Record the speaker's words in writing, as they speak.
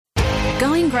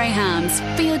Going Greyhounds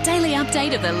for your daily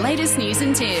update of the latest news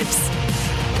and tips.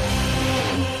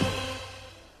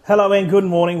 Hello and good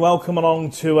morning. Welcome along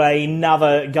to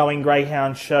another Going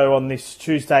Greyhound show on this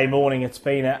Tuesday morning. It's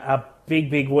been a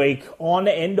big week on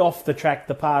and off the track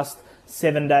the past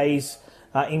 7 days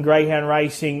in greyhound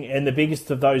racing, and the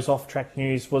biggest of those off-track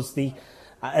news was the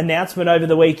announcement over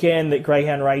the weekend that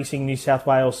Greyhound Racing New South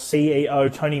Wales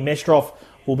CEO Tony Mestroff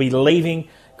will be leaving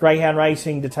Greyhound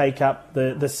Racing to take up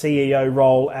the CEO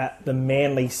role at the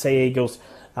Manly Sea Eagles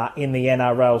in the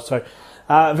NRL. So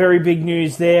very big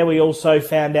news there. We also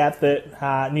found out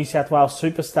that New South Wales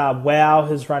superstar Wow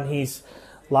has run his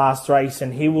last race,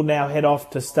 and he will now head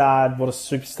off to start. What a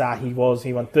superstar he was.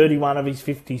 He won 31 of his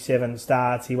 57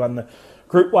 starts. He won the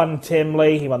Group 1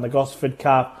 Temley. He won the Gosford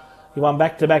Cup. He won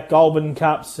back-to-back Goulburn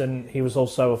Cups, and he was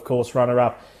also, of course,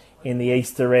 runner-up in the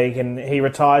Easter Egg. And he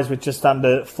retires with just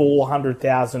under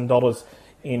 $400,000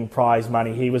 in prize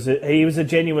money. He was a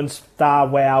genuine star,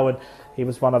 Wow, and he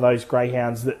was one of those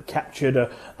greyhounds that captured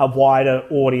a wider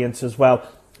audience as well.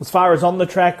 As far as on the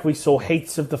track, we saw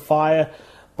heats of the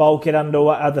Firebolt get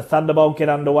underway, the Thunderbolt get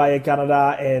underway at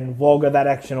Gunnedah and Wagga. That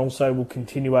action also will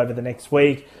continue over the next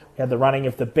week. We had the running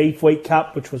of the Beef Week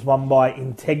Cup, which was won by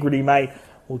Integrity Mate.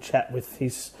 We'll chat with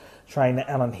his trainer,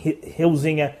 Alan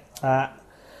Hilsinger,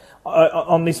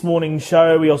 on this morning's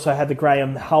show. We also had the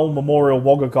Graham Hull Memorial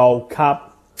Wagga Gold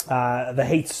Cup. The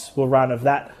heats will run of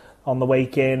that on the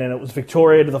weekend, and it was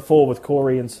Victoria to the fore with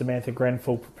Corey and Samantha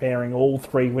Grenfell preparing all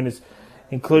three winners,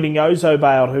 including Ozo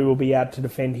Bale, who will be out to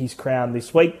defend his crown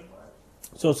this week.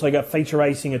 It's also got feature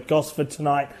racing at Gosford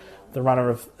tonight, the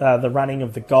running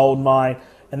of the Gold Mine.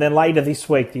 And then later this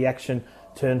week, the action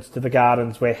turns to the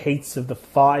Gardens, where heats of the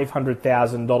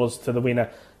 $500,000 to the winner,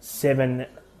 7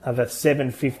 of the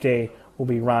 750 will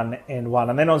be run and won.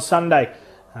 And then on Sunday,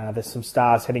 there's some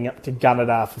stars heading up to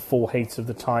Gunnedah for 4 heats of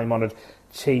the time-honoured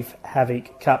Chief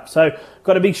Havoc Cup. So,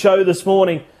 got a big show this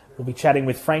morning. We'll be chatting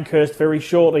with Frank Hurst very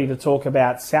shortly to talk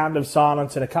about Sound of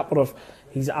Silence and a couple of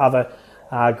his other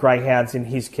greyhounds in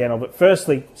his kennel. But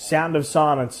firstly, Sound of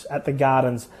Silence at the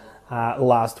Gardens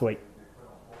last week.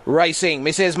 Racing,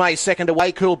 Miss Esme second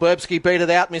away, Cool Burbsky beat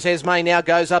it out. Miss Esme now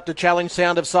goes up to challenge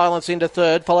Sound of Silence into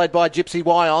third, followed by Gypsy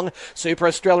Wyong. Super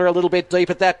Estrella a little bit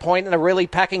deep at that point in a really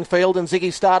packing field, and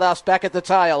Ziggy Stardust back at the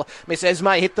tail. Miss Esme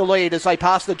hit the lead as they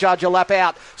pass the judge a lap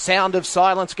out. Sound of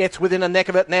Silence gets within a neck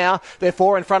of it now. They're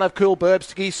 4 in front of Cool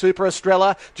Burbsky, Super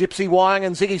Estrella, Gypsy Wyong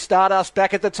and Ziggy Stardust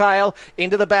back at the tail.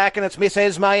 Into the back, and it's Miss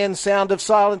Esme and Sound of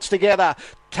Silence together.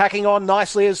 Tacking on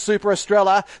nicely as Super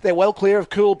Estrella. They're well clear of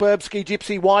Cool Burbsky,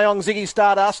 Gypsy Wyong, Ziggy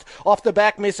Stardust. Off the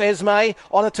back, Miss Esme.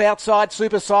 On its outside,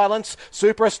 Super Silence.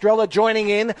 Super Estrella joining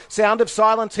in. Sound of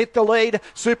Silence hit the lead.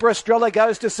 Super Estrella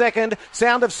goes to second.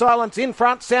 Sound of Silence in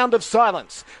front. Sound of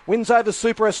Silence wins over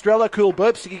Super Estrella. Cool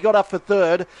Burbsky got up for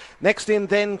third. Next in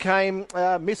then came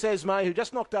Miss Esme, who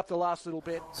just knocked up the last little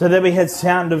bit. So then we had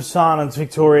Sound of Silence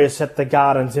victorious at the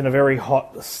Gardens in a very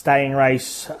hot staying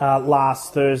race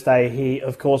last Thursday. He,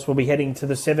 of course, will be heading to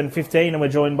the 7:15, and we're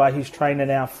joined by his trainer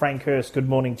now, Frank Hurst. Good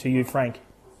morning to you, Frank.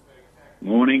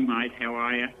 Morning, mate. How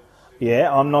are you?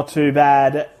 Yeah, I'm not too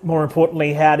bad. More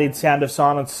importantly, how did Sound of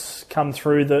Silence come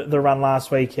through the run last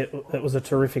week? It was a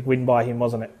terrific win by him,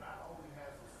 wasn't it?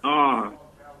 Oh,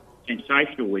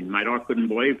 sensational win, mate. I couldn't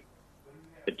believe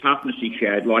the toughness he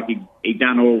showed. Like he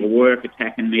done all the work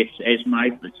attacking Miss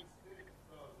Esme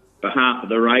for half of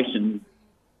the race, and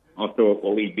I thought,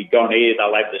 well, he'd be gone here,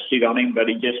 they'll have to sit on him, but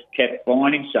he just kept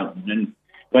finding something. And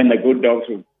when the good dogs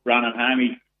were running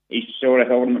home, he sort of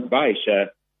held them at bay. So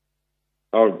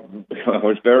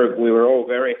we were all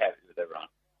very happy with the run.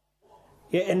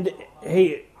 Yeah, and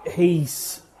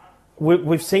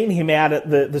we've seen him out at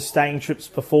the staying trips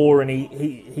before, and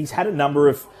he's had a number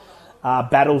of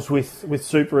battles with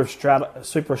Super Estrella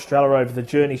over the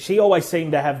journey. She always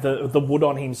seemed to have the wood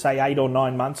on him, say 8 or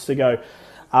 9 months ago.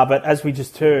 But as we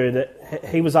just heard,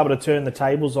 he was able to turn the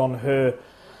tables on her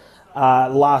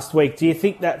last week. Do you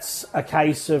think that's a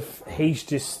case of he's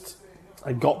just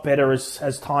got better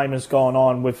as time has gone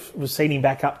on? We've seen him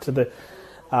back up to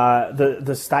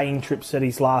the staying trips at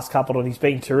his last couple, and he's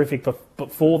been terrific. But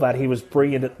before that, he was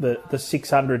brilliant at the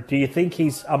 600. Do you think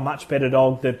he's a much better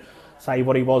dog than, say,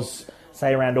 what he was,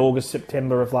 say, around August,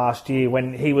 September of last year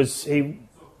when he was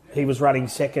running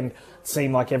second, it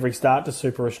seemed like every start to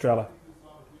Super Estrella?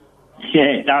 Yeah,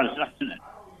 it does, doesn't it?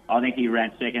 I think he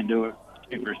ran second to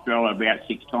Super Estrella about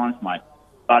 6 times, mate.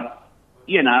 But,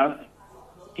 you know,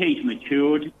 he's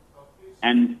matured,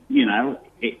 and, you know,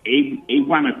 he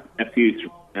won a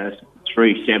few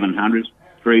 700s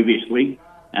previously,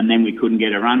 and then we couldn't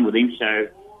get a run with him, so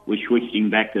we switched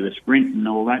him back to the sprint and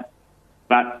all that.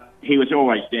 But he was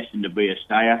always destined to be a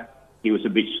stayer. He was a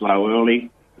bit slow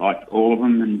early, like all of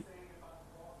them, and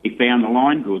he found the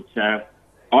line good. So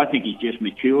I think he's just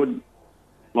matured.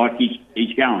 Like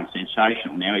he's going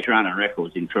sensational now. He's running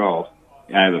records in trials,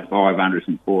 over 500s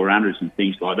and 400s and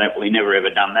things like that. Well, he never ever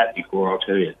done that before, I'll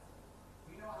tell you.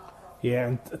 Yeah,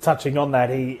 and touching on that,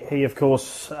 he of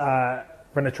course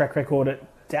ran a track record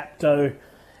at Dapto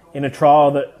in a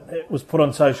trial that it was put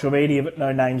on social media, but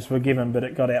no names were given, but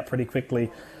it got out pretty quickly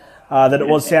that it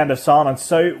was Sound of Silence.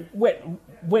 So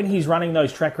when he's running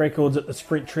those track records at the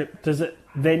sprint trip, does it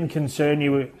then concern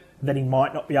you that he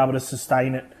might not be able to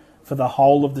sustain it for the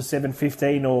whole of the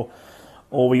 7:15,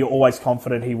 or were you always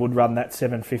confident he would run that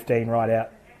 7:15 right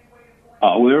out?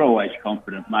 Oh, we're always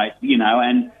confident, mate. You know,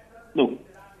 and look,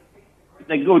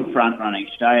 the good front-running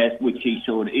stayers, which he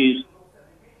sort of is,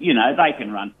 you know, they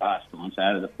can run fast times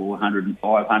over the 400 and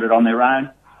 500 on their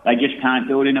own. They just can't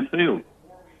do it in a field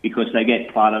because they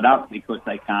get cluttered up, because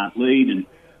they can't lead, and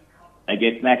they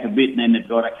get back a bit and then they've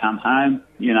got to come home,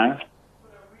 you know.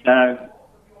 So,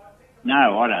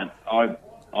 no, I don't.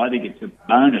 I think it's a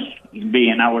bonus in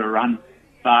being able to run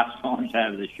fast times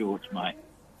over the shorts, mate.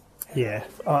 Yeah,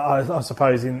 I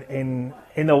suppose in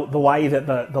the way that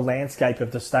the landscape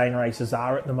of the staying races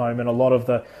are at the moment, a lot of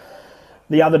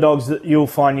the other dogs that you'll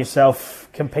find yourself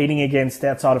competing against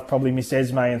outside of probably Miss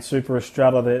Esme and Super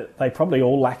Estrella, they probably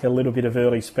all lack a little bit of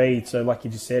early speed. So like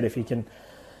you just said, if he can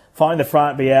find the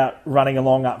front, be out running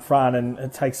along up front, and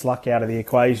it takes luck out of the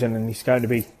equation, and he's going to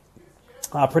be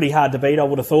pretty hard to beat, I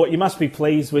would have thought. You must be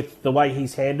pleased with the way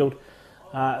he's handled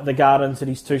the Gardens at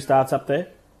his 2 starts up there.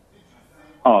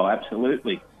 Oh,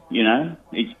 absolutely. You know,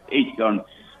 he's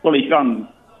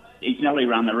nearly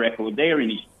run the record there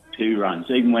in his 2 runs.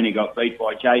 Even when he got beat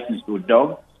by Jason's good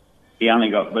dog, he only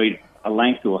got beat a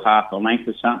length or half a length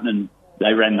or something, and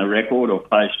they ran the record or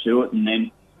close to it, and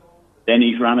then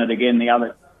he's run it again the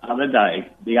other day,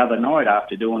 the other night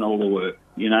after doing all the work,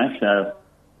 you know. So,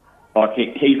 like,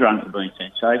 his runs have been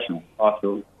sensational, I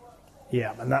thought.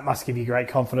 Yeah, and that must give you great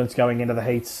confidence going into the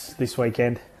heats this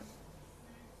weekend.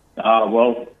 Oh,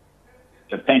 well,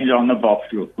 depends on the box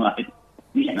draw, mate.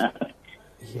 You know,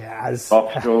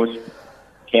 box draws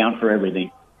count for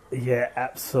everything. Yeah,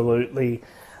 absolutely.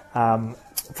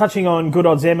 Touching on Good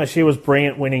Odds Emma, she was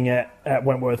brilliant winning at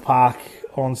Wentworth Park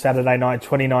on Saturday night,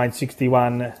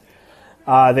 29.61.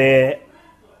 There,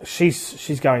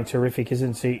 she's going terrific,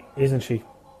 isn't she?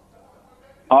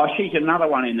 Oh, she's another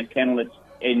one in the kennel that's,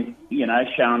 you know,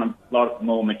 showing a lot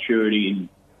more maturity. And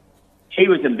she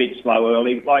was a bit slow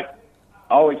early. Like,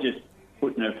 I was just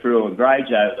putting her through her grades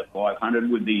over the 500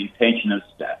 with the intention of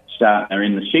starting her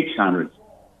in the 600s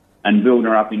and building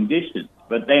her up in distance.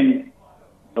 But then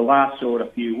the last sort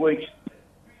of few weeks,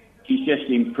 she's just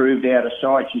improved out of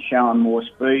sight. She's showing more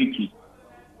speed. She's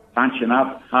punching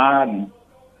up hard, and,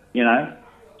 you know.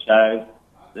 So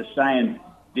they're saying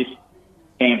this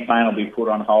campaign will be put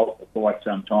on hold for quite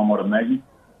some time, I'd imagine.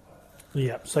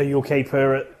 Yeah, so you'll keep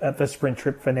her at the sprint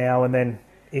trip for now, and then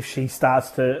if she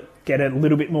starts to get a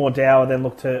little bit more dour, then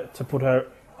look to put her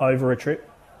over a trip?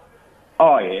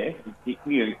 Oh, yeah.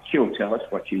 She'll tell us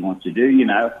what she wants to do, you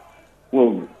know.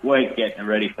 We're getting her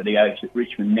ready for the Oaks at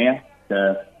Richmond now,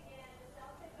 so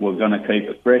we're going to keep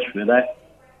her fresh for that.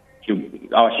 She's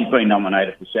been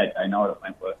nominated for Saturday night at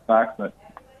Wentworth Park, but,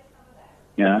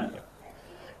 you know,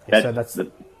 that's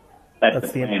the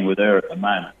plan with her at the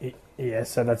moment. Yeah,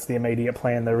 so that's the immediate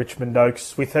plan, the Richmond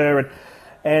Oaks with her.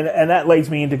 And that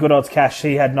leads me into Good Odds Cash.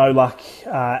 She had no luck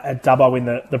at Dubbo in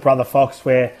the Brother Fox,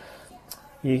 where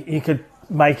you could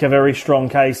make a very strong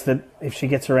case that if she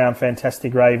gets around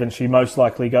Fantastic Raven, she most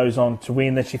likely goes on to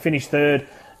win. That she finished third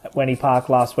at Wenny Park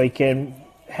last weekend.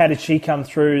 How did she come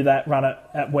through that run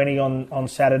at Wenny on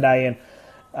Saturday,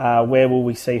 and where will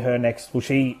we see her next? Will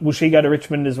she go to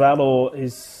Richmond as well, or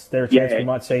is there a chance we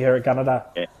might see her at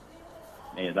Gunnedah?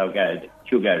 Yeah,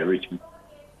 she'll go to Richmond.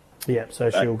 Yeah, so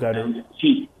she'll go to...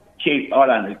 She I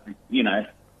don't, you know,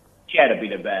 she had a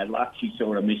bit of bad luck. She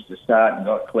sort of missed the start and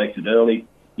got collected early,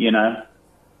 you know,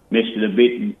 missed it a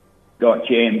bit and got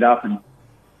jammed up, and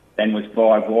then was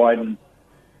 5 wide and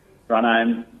run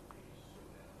home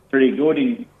pretty good,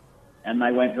 and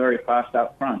they went very fast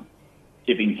up front.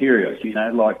 Tipping Curious, you know,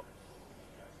 like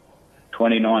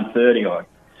 29-30 odd.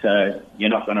 So you're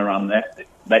not going to run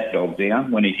that dog down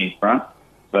when he's in front.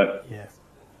 But yeah.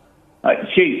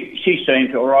 She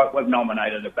seems all right. We've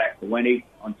nominated her back to Wenny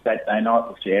on Saturday night.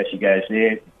 We'll see how she goes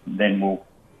there. Then we'll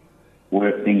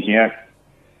work things out.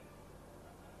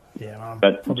 Yeah,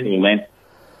 but until then,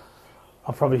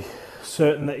 I'm probably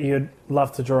certain that you'd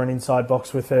love to draw an inside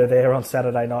box with her there on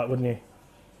Saturday night, wouldn't you?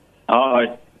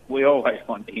 Oh, we always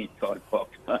want the inside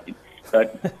box, mate.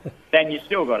 But then you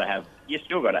still got to have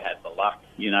the luck,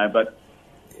 you know. But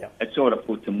it sort of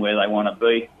puts them where they want to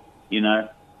be, you know,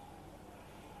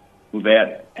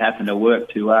 without having to work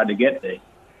too hard to get there.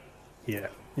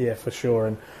 Yeah, for sure.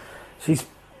 And she's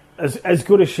as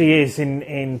good as she is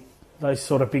in those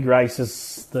sort of big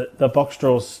races. The box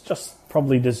draws just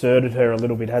probably deserted her a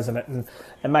little bit, hasn't it?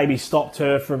 And maybe stopped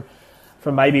her from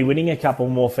maybe winning a couple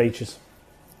more features.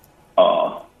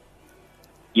 Oh,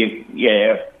 you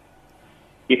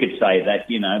could say that,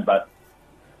 you know, but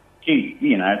she,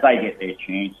 you know, if they get their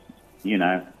chance, you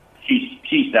know,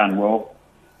 she's done well,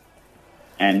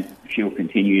 and she'll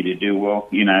continue to do well,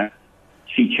 you know.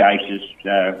 She chases,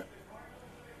 so,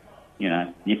 you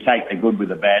know, you take the good with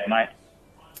the bad, mate.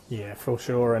 Yeah, for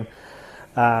sure, and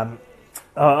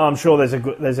I'm sure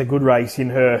there's a good race in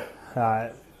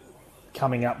her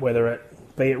coming up, whether it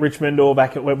be at Richmond or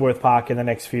back at Wentworth Park in the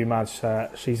next few months.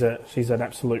 She's an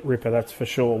absolute ripper, that's for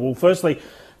sure. Well, firstly,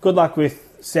 good luck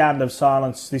with Sound of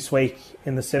Silence this week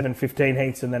in the 7:15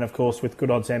 heats, and then of course with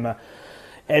Good Odds Emma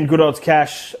and Good Odds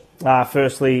Cash.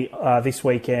 Firstly this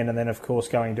weekend, and then of course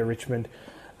going to Richmond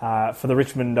for the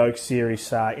Richmond Oaks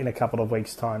Series in a couple of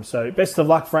weeks' time. So best of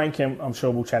luck, Frank, and I'm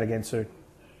sure we'll chat again soon.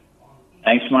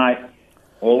 Thanks, mate.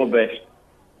 All the best.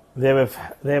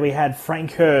 There we had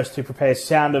Frank Hurst, who prepares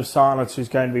Sound of Silence, who's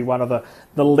going to be one of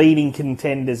the leading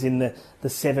contenders in the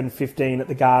 7:15 at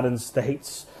the Gardens, the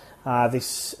heats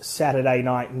this Saturday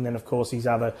night, and then of course his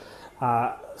other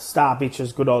star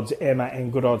bitches, Good Odds Emma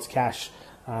and Good Odds Cash,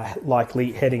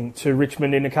 likely heading to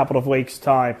Richmond in a couple of weeks'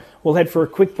 time. We'll head for a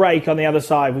quick break. On the other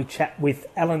side, we chat with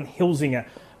Alan Hilsinger,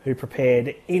 who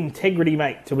prepared Integrity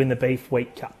Mate to win the Beef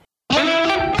Week Cup.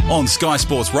 On Sky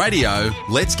Sports Radio,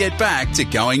 let's get back to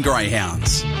Going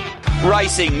Greyhounds.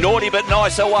 Racing, Naughty But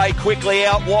Nice away, quickly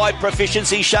out wide.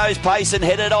 Proficiency shows pace and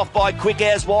headed off by Quick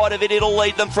As wide of it. It'll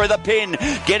lead them through the pin.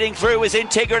 Getting through is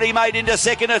Integrity Mate into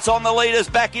second. It's on the leaders,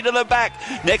 back into the back.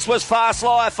 Next was Fast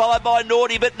Liar, followed by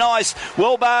Naughty But Nice.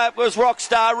 Wilbur was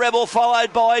Rockstar Rebel,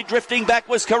 followed by drifting back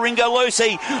was Coringa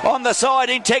Lucy. On the side,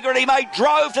 Integrity Mate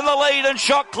drove to the lead and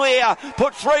shot clear.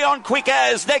 Put 3 on Quick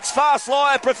As. Next, Fast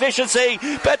Liar, Proficiency.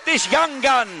 But this young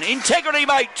gun, Integrity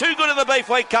Mate, too good in the Beef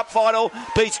Week Cup final,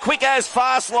 beats Quick As,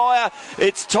 Fast Liar.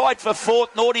 It's tight for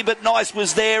fourth. Naughty But Nice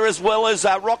was there, as well as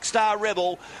Rockstar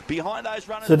Rebel behind those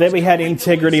runners. So then we had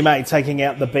Integrity Mate taking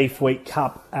out the Beef Week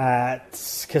Cup at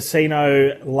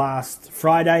Casino last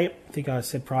Friday. I think I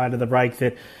said prior to the break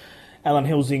that Alan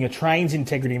Hilsinger trains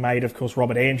Integrity Mate. Of course,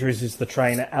 Robert Andrews is the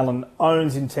trainer. Alan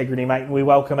owns Integrity Mate, and we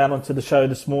welcome Alan to the show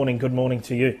this morning. Good morning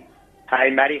to you. Hey,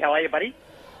 Matty. How are you, buddy?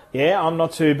 Yeah, I'm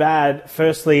not too bad.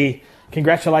 Firstly,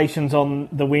 congratulations on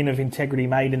the win of Integrity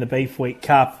Mate in the Beef Week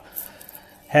Cup.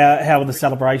 How were the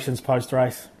celebrations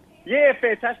post-race? Yeah,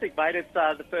 fantastic, mate. It's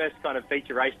the first kind of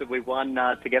feature race that we've won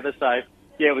together. So,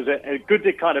 yeah, it was good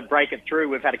to kind of break it through.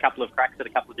 We've had a couple of cracks at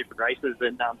a couple of different races,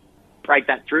 and break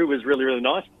that through was really, really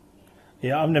nice.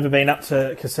 Yeah, I've never been up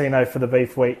to Casino for the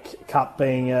Beef Week Cup,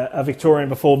 being a Victorian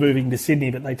before moving to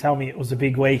Sydney, but they tell me it was a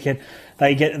big week, and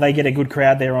they get a good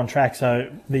crowd there on track,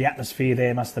 so the atmosphere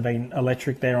there must have been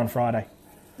electric there on Friday.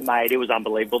 Mate, it was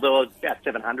unbelievable. There was about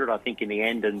 700, I think, in the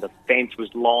end, and the fence was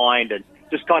lined, and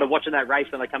just kind of watching that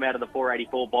race when they come out of the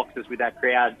 484 boxes with that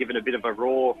crowd giving a bit of a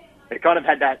roar. It kind of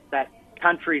had that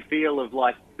country feel of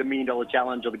like the $1 Million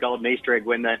Challenge or the Golden Easter Egg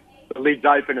when the lid's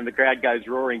open and the crowd goes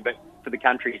roaring, but for the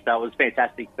country. So it was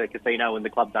fantastic for Casino, and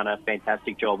the club done a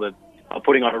fantastic job of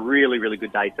putting on a really, really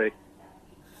good day too.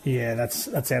 Yeah, that's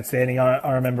outstanding.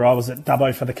 I remember I was at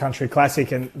Dubbo for the Country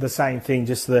Classic, and the same thing,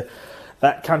 just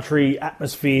that country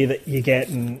atmosphere that you get,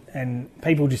 and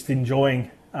people just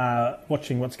enjoying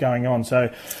watching what's going on. So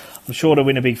I'm sure to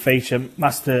win a big feature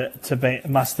must have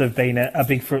been a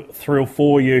big thrill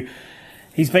for you.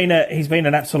 He's been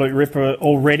an absolute ripper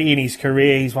already in his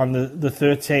career. He's won the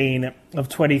 13 of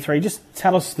 23. Just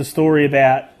tell us the story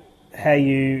about how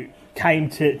you came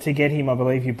to get him. I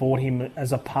believe you bought him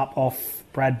as a pup off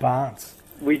Brad Barnes.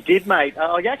 We did, mate.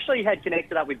 I actually had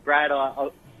connected up with Brad.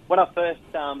 When I first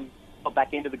got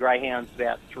back into the Greyhounds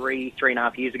about three and a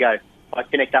half years ago, I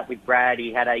connected up with Brad.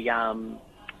 He had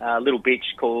a little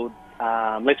bitch called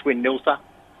Let's Win Nilsa,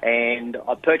 and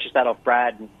I purchased that off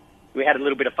Brad, and we had a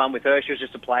little bit of fun with her. She was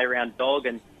just a play-around dog,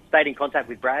 and stayed in contact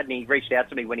with Brad, and he reached out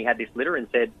to me when he had this litter and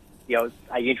said, you know,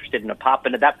 are you interested in a pup?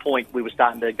 And at that point, we were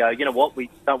starting to go, you know what, we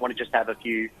don't want to just have a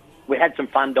few. We had some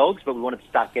fun dogs, but we wanted to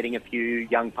start getting a few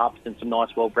young pups and some nice,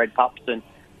 well-bred pups, and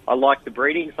I liked the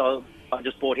breeding, so I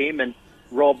just bought him, and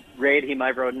Rob reared him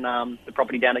over on the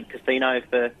property down at Casino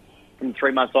from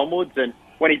 3 months onwards, and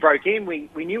when he broke in, we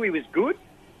knew he was good.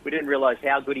 We didn't realise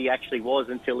how good he actually was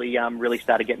until he really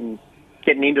started getting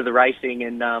into the racing,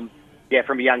 and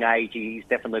from a young age, he's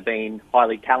definitely been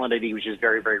highly talented. He was just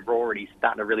very, very raw, and he's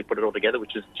starting to really put it all together,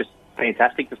 which is just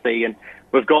fantastic to see. And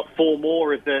we've got 4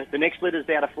 more of the next litters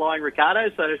out of Flying Ricardo,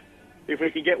 so if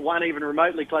we can get one even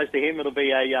remotely close to him, it'll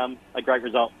be a great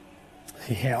result.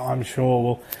 Yeah, I'm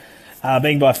sure. Well,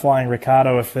 being by Flying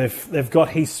Ricardo, if they've got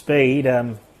his speed,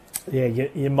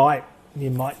 you might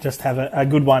just have a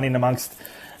good one in amongst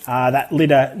that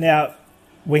litter. Now,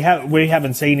 we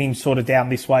haven't seen him sort of down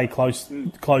this way close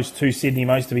to Sydney.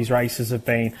 Most of his races have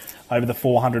been over the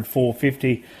 400,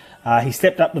 450. He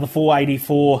stepped up to the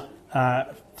 484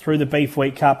 through the Beef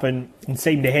Week Cup and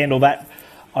seemed to handle that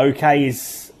okay.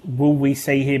 Will we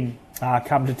see him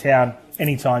come to town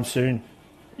anytime soon?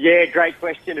 Yeah, great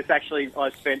question. It's actually, I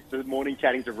spent the morning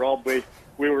chatting to Rob. We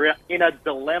were in a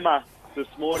dilemma this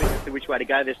morning as to which way to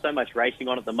go. There's so much racing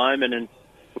on at the moment, and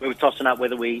we were tossing up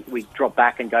whether we drop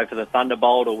back and go for the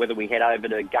Thunderbolt or whether we head over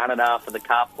to Gunnedah for the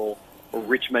Cup or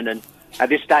Richmond. And at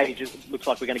this stage, it looks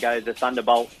like we're going to go the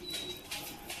Thunderbolt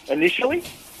initially,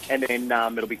 and then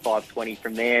it'll be 5:20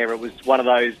 from there. It was one of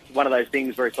those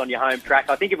things where it's on your home track.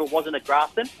 I think if it wasn't at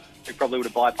Grafton, we probably would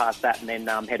have bypassed that and then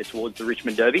headed towards the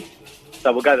Richmond Derby.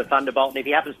 So we'll go the Thunderbolt, and if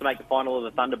he happens to make the final of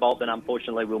the Thunderbolt, then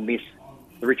unfortunately we'll miss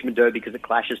the Richmond Derby because it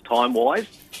clashes time-wise.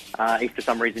 If for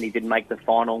some reason he didn't make the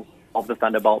final of the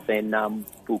Thunderbolt, then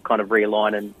we'll kind of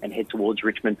realign and head towards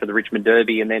Richmond for the Richmond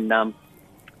Derby, and then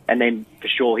for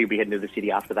sure he'll be heading to the city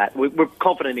after that. We're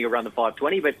confident he'll run the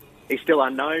 5:20, but he's still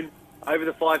unknown over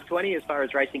the 5:20 as far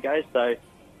as racing goes. So,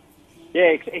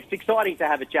 yeah, it's exciting to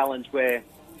have a challenge where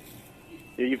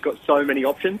you've got so many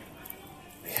options.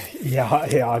 Yeah,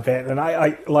 I bet. And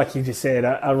I like you just said,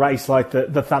 a race like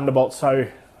the Thunderbolt, so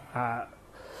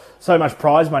much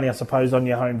prize money, I suppose, on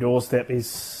your home doorstep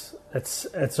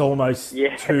it's almost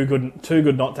too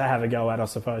good not to have a go at, I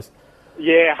suppose.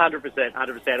 Yeah, 100%.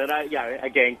 And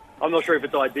again, I'm not sure if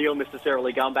it's ideal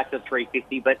necessarily going back to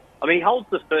 350, but I mean, he holds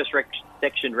the first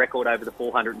section record over the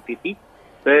 450.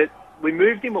 But we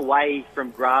moved him away from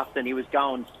Grafton. He was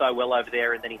going so well over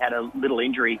there, and then he had a little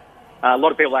injury. A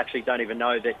lot of people actually don't even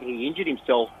know that he injured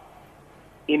himself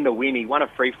in the win. He won a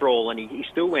free-for-all, and he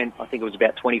still went, I think it was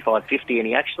about 25.50, and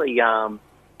he actually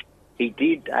he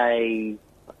did I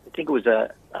think it was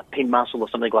a pin muscle or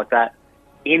something like that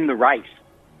in the race,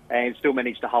 and still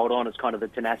managed to hold on. It's kind of the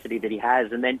tenacity that he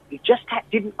has. And then he just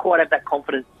didn't quite have that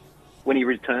confidence when he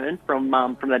returned from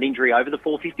that injury over the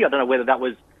 450. I don't know whether that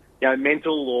was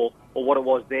mental or what it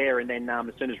was there. And then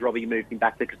as soon as Robbie moved him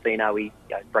back to the casino, he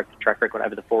broke the track record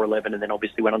over the 411 and then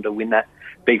obviously went on to win that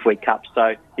Beef Week Cup.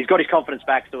 So he's got his confidence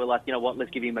back. So we're like, you know what,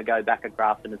 let's give him a go back at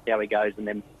Grafton and see how he goes. And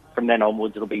then from then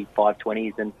onwards, it'll be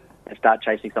 5:20s and start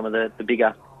chasing some of the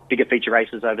bigger feature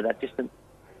races over that distance.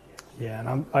 Yeah,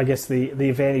 and I guess the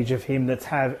advantage of him that's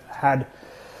had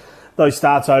those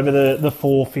starts over the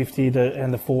 450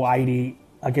 and the 480,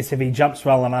 I guess if he jumps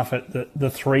well enough at the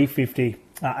 350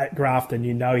 at Grafton,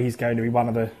 he's going to be one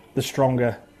of the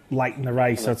stronger late in the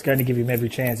race. So it's going to give him every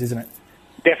chance, isn't it?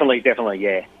 Definitely,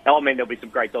 yeah. I mean, there'll be some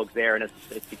great dogs there, and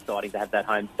it's exciting to have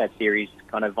that series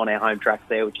kind of on our home tracks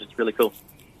there, which is really cool.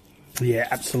 Yeah,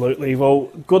 absolutely. Well,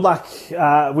 good luck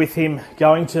with him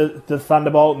going to the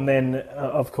Thunderbolt, and then,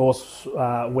 of course,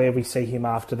 where we see him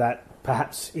after that,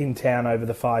 perhaps in town over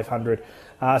the 500.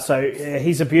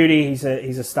 He's a beauty. He's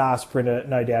a star sprinter,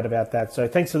 no doubt about that. So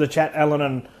thanks for the chat, Alan,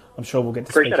 and I'm sure we'll get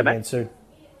to speak again soon.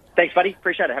 Thanks, buddy.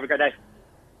 Appreciate it. Have a great day.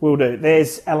 Will do.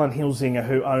 There's Alan Hilsinger,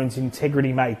 who owns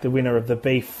Integrity Mate, the winner of the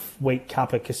Beef Week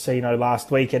Cup at Casino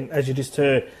last week, and as you just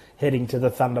heard, heading to the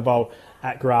Thunderbolt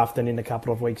at Grafton in a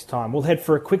couple of weeks' time. We'll head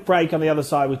for a quick break. On the other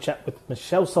side, we'll chat with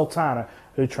Michelle Sultana,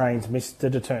 who trains Mr.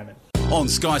 Determined. On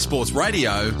Sky Sports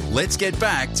Radio, let's get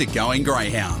back to Going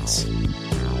Greyhounds.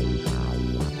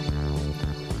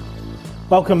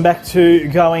 Welcome back to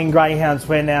Going Greyhounds.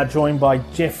 We're now joined by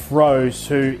Jeff Rose,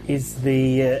 who is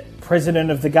the president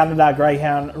of the Gunnedah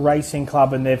Greyhound Racing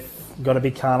Club, and they've got a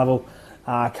big carnival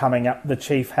coming up, the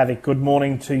Chief Havoc. Good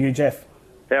morning to you, Jeff.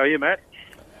 How are you, Matt?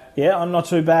 Yeah, I'm not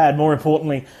too bad. More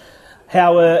importantly,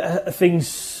 how are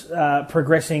things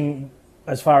progressing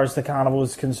as far as the carnival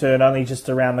is concerned? Only just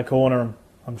around the corner.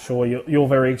 I'm sure you're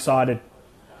very excited.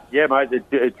 Yeah, mate,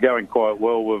 it's going quite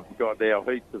well. We've got our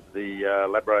heats of the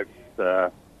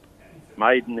Ladbrokes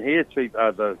Maiden here,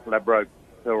 the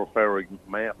Ladbrokes Ferry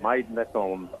Maiden. That's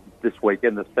on this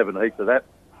weekend, the 7 heats of that.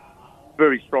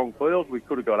 Very strong field. We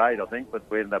could have got 8, I think, but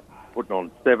we ended up putting on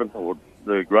 7, or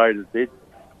the graders did.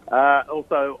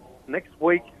 Also, next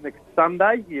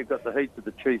Sunday, you've got the heats of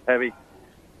the Chief Havoc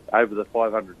over the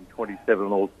 527,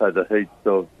 and also the heats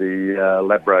of the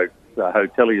Ladbrokes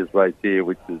Hoteliers race here,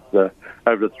 which is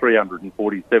over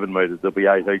 347 metres. There'll be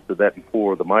 8 heats of that and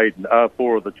 4 of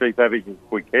the Chief Havoc if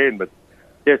we can. But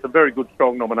yeah, some very good,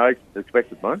 strong nominations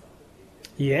expected, mate.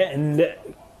 Yeah, and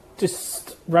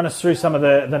just run us through some of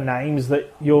the names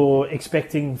that you're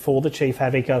expecting for the Chief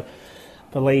Havoc. I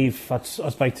believe I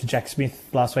spoke to Jack Smith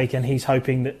last week, and he's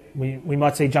hoping that we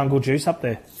might see Jungle Juice up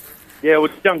there. Yeah,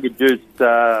 well, Jungle Juice,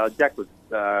 Jack was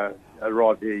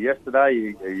arrived here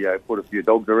yesterday. He put a few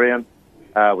dogs around.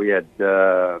 We had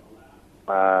Jason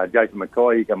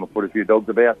McCoy. He come and put a few dogs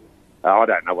about. I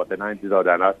don't know what their names is. I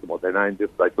don't ask them what their names is.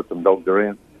 They put some dogs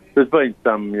around. There's been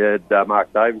some. You had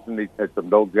Mark Davison. He's had some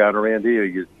dogs going around here.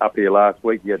 He was up here last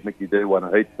week. He had Mickey Do won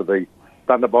a heat for the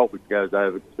Thunderbolt, which goes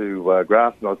over to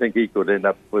Grafton. I think he could end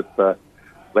up with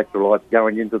electrolytes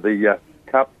going into the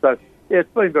Cup. So, yeah,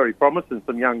 it's been very promising.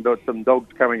 Some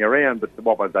dogs coming around, but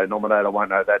what won't they nominate? I won't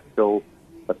know that till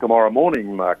tomorrow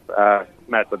morning, Matt.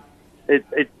 But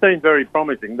it seems very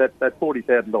promising. That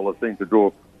 $40,000 seems to draw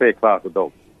a fair class of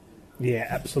dogs. Yeah,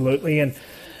 absolutely. And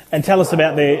tell us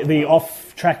about the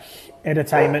off-track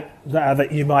entertainment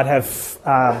that you might have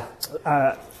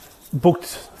booked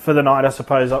for the night, I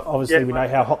suppose. Obviously, we know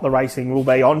how hot the racing will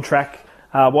be on track.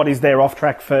 What is there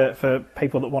off-track for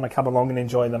people that want to come along and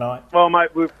enjoy the night? Well,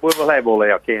 mate, we'll have all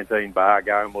our canteen bar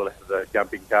going. We'll have the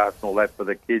jumping carts and all that for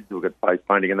the kids. We've got face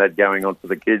painting and that going on for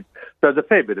the kids. So there's a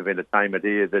fair bit of entertainment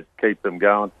here that keeps them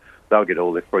going. They'll get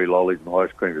all their free lollies and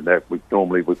ice cream and that we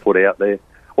put out there.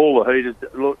 All the heaters,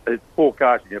 look, it's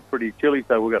forecasting are pretty chilly,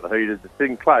 so we've got the heaters. It's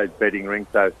enclosed betting ring,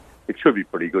 so it should be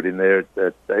pretty good in there.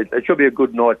 It should be a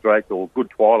good night's race or good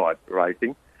twilight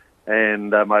racing. And,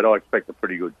 mate, I expect a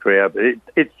pretty good crowd.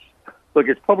 It's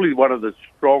probably one of the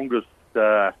strongest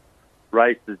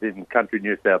races in country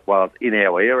New South Wales in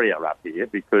our area up here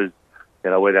because,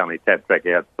 we'd only tap track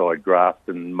outside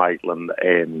Grafton, Maitland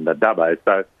and Dubbo.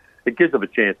 So it gives them a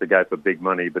chance to go for big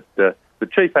money. But the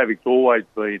Chief Havoc's always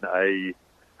been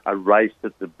a race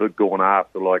that's gone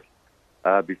after,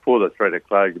 before the threat of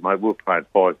closure, mate, we were paying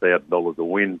 $5,000 a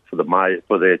win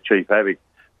for their Chief Havoc.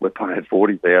 We're paying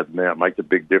 $40,000 now. It makes a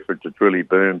big difference. It's really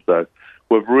boomed. So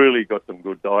we've really got some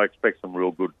good. I expect some real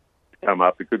good to come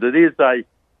up because it is a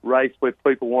race where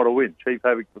people want to win. Chief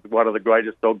Havoc is one of the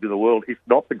greatest dogs in the world, if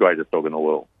not the greatest dog in the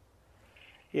world.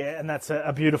 Yeah, and that's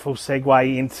a beautiful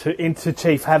segue into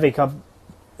Chief Havoc.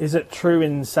 Is it true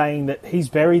in saying that he's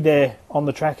buried there on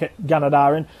the track at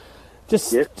Gunnedah?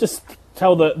 Just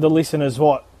tell the listeners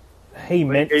what he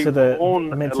meant to the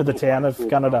town of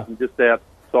Gunnedah. Just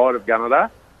outside of Gunnedah,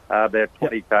 about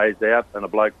 20 k's out, and a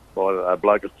bloke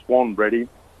at Swan bred him,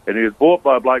 and he was bought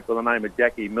by a bloke by the name of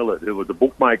Jackie Millett, who was a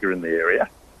bookmaker in the area,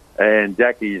 and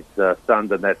Jackie's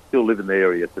sons and that still live in the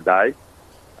area today.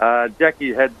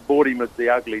 Jackie had bought him at the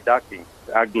Ugly Duckling,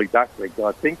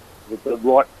 I think, with the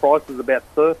right price was about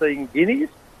 13 guineas,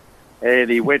 and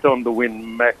he went on to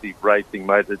win massive racing,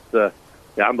 mate. It's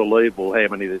unbelievable how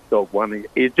many this dog won.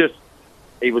 He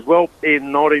was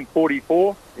in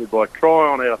 1944. He was by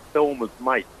Tryon out of Thelma's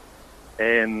mate,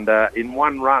 and in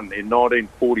one run in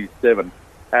 1947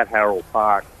 at Harold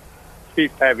Park,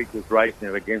 Chief Havoc was racing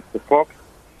him against the clock.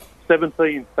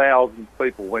 17,000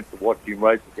 people went to watch him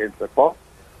race against the clock.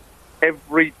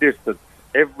 Every distance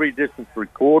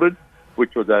recorded,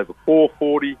 which was over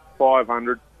 440,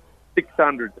 500,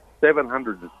 600,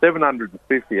 700,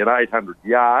 750 and 800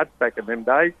 yards back in them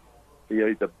days. He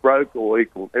either broke or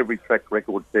equalled every track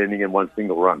record standing in one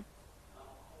single run.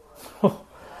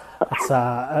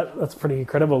 That's pretty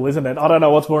incredible, isn't it? I don't know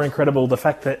what's more incredible, the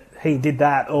fact that he did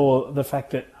that or the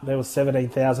fact that there was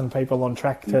 17,000 people on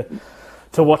track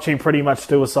to watch him pretty much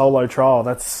do a solo trial.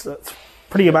 That's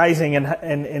pretty amazing,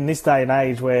 and in this day and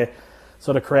age where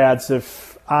sort of crowds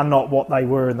are not what they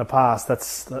were in the past,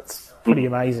 that's pretty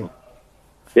amazing.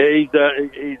 Yeah,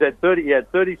 he had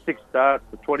 36 starts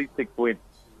for 26 wins,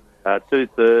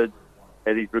 2/3,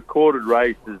 and he's recorded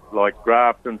races like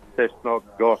Grafton, Cessnock,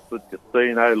 Gosford,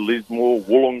 Casino, Lismore,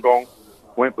 Wollongong,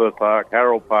 Wentworth Park,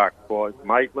 Harold Park twice,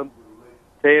 Maitland,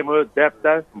 Tamworth,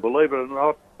 Dapto, and believe it or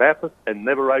not, Bathurst, and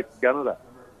never raced Gunnedah.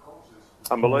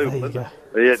 Unbelievable, isn't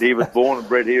it? He was born and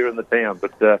bred here in the town,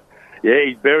 but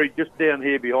he's buried just down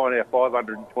here behind our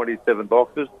 527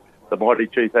 boxes. The mighty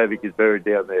Chief Havoc is buried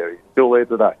down there. He's still there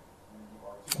today.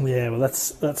 Yeah, well,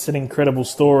 that's an incredible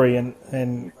story,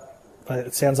 and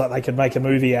it sounds like they could make a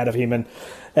movie out of him, and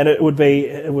it would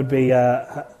be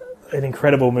an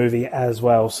incredible movie as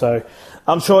well. So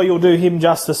I'm sure you'll do him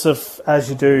justice as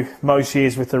you do most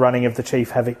years with the running of the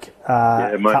Chief Havoc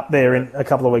Cup there in a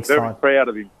couple of weeks' time.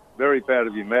 Very proud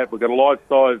of him, Matt. We've got a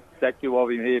life-size statue of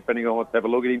him here, if anyone wants to have a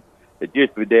look at him. It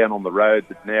used to be down on the road,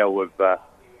 but now we've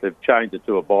they've changed it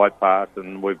to a bypass,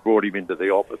 and we've brought him into the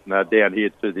office now down here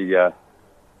to the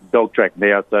dog track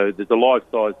now. So there's a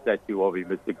life-size statue of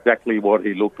him. It's exactly what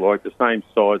he looked like, the same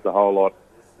size, the whole lot.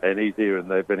 And he's here,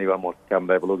 and if anyone wants to come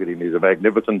and have a look at him, he's a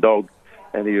magnificent dog.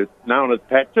 And he was known as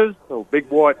Patches, a big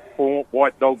white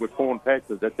dog with fawn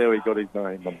patches. That's how he got his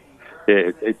name. And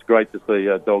yeah, it's great to see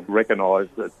a dog recognised.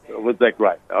 It was that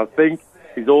great. I think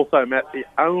he's also, Matt, the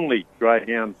only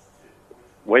greyhound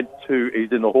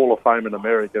he's in the Hall of Fame in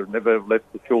America, never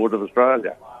left the shores of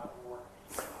Australia.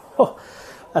 Oh,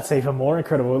 that's even more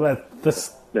incredible.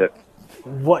 Yeah.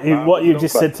 What you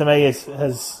just said to me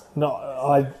has not.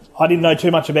 I didn't know too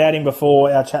much about him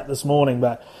before our chat this morning,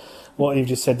 but what you've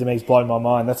just said to me has blown my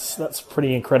mind. That's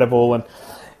pretty incredible,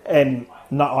 and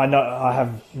no, I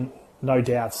have no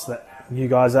doubts that you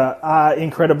guys are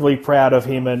incredibly proud of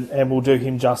him and will do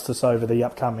him justice over the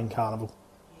upcoming carnival.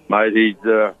 Mate,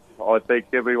 he's. I think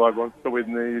everyone wants to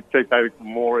win the Chief Havoc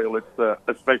Memorial. It's a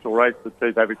special race, the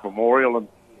Chief Havoc Memorial, and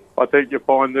I think you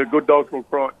find the good dogs will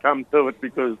come to it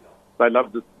because they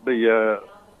love to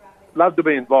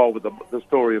be involved with the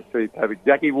story of Chief Havoc.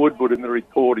 Jackie Woodward in the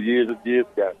record years and years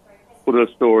ago put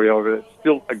a story of it. It's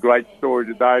still a great story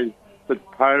today. The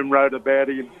poem wrote about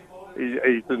him.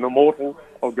 He's an immortal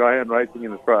of greyhound racing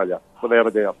in Australia, without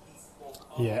a doubt.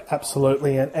 Yeah,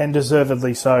 absolutely, and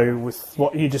deservedly so. With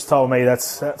what you just told me,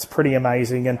 that's pretty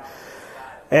amazing,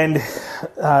 and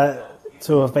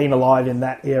to have been alive in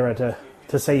that era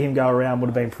to see him go around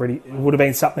would have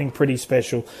been something pretty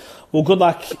special. Well, good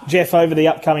luck, Jeff, over the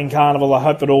upcoming carnival. I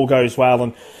hope it all goes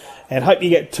well, and hope you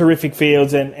get terrific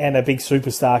fields and a big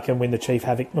superstar can win the Chief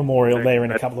Havoc Memorial there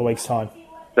in a couple of weeks' time.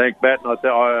 Thanks, Matt. And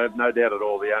I have no doubt at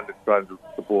all the under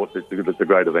support. It's a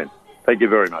great event. Thank you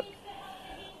very much.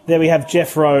 There we have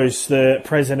Jeff Rose, the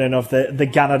president of the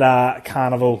Gunnedah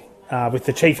Carnival, with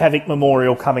the Chief Havoc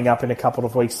Memorial coming up in a couple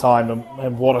of weeks' time,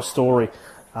 and what a story.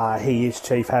 He is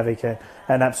Chief Havoc,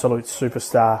 an absolute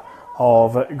superstar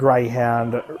of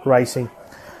greyhound racing.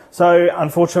 So,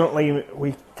 unfortunately,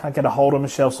 we can't get a hold of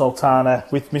Michelle Sultana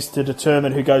with Mr.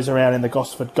 Determined, who goes around in the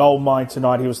Gosford Gold Mine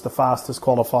tonight. He was the fastest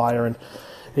qualifier, and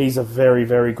he's a very,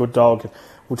 very good dog.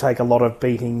 Will take a lot of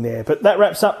beating there. But that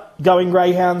wraps up Going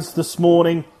Greyhounds this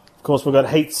morning. Of course, we've got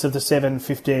heats of the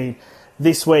 7:15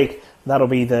 this week. That'll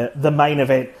be the main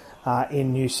event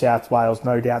in New South Wales,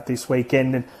 no doubt, this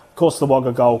weekend. And, of course, the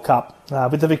Wagga Gold Cup,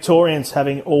 with the Victorians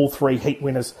having all three heat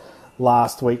winners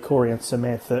last week, Corey and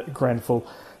Samantha Grenfell.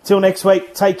 Till next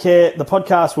week, take care. The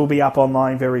podcast will be up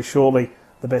online very shortly.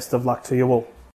 The best of luck to you all.